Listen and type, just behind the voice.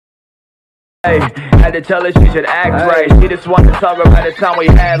Hey, had to tell her she should act right. She just wanted to talk about the time we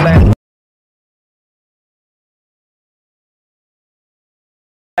had last.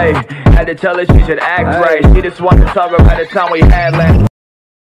 Hey, had to tell her she should act right. She just wanted to talk about the time we had last.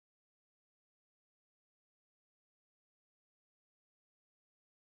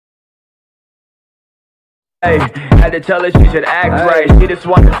 Hey, had to tell her she should act right. She just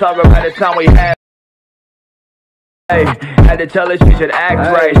wanted to talk about the time we had. Hey, had to tell her she should act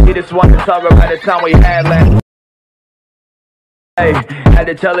right. She just wanted to talk about the time we had last. Hey, had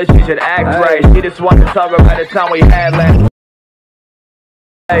to tell her she should act right. She just wanted to talk about the time we had last.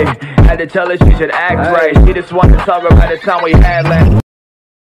 Hey, had to tell her she should act right. She just wanted to talk about the time we had last.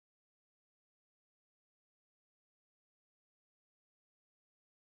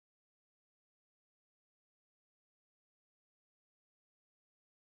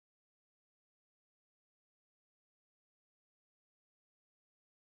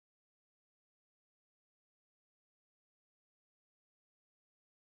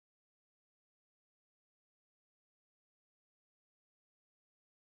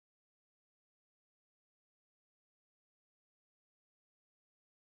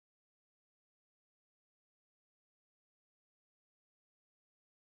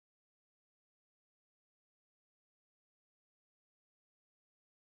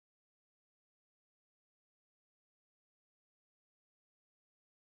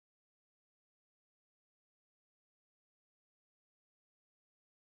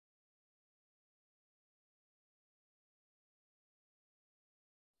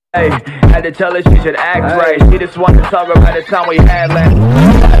 Hey, had to tell her she should act right. She just wanted to talk about the time we had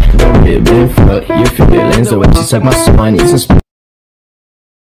last. Don't be a bit fuck, you feel it, lens the way she suck my soul, I need some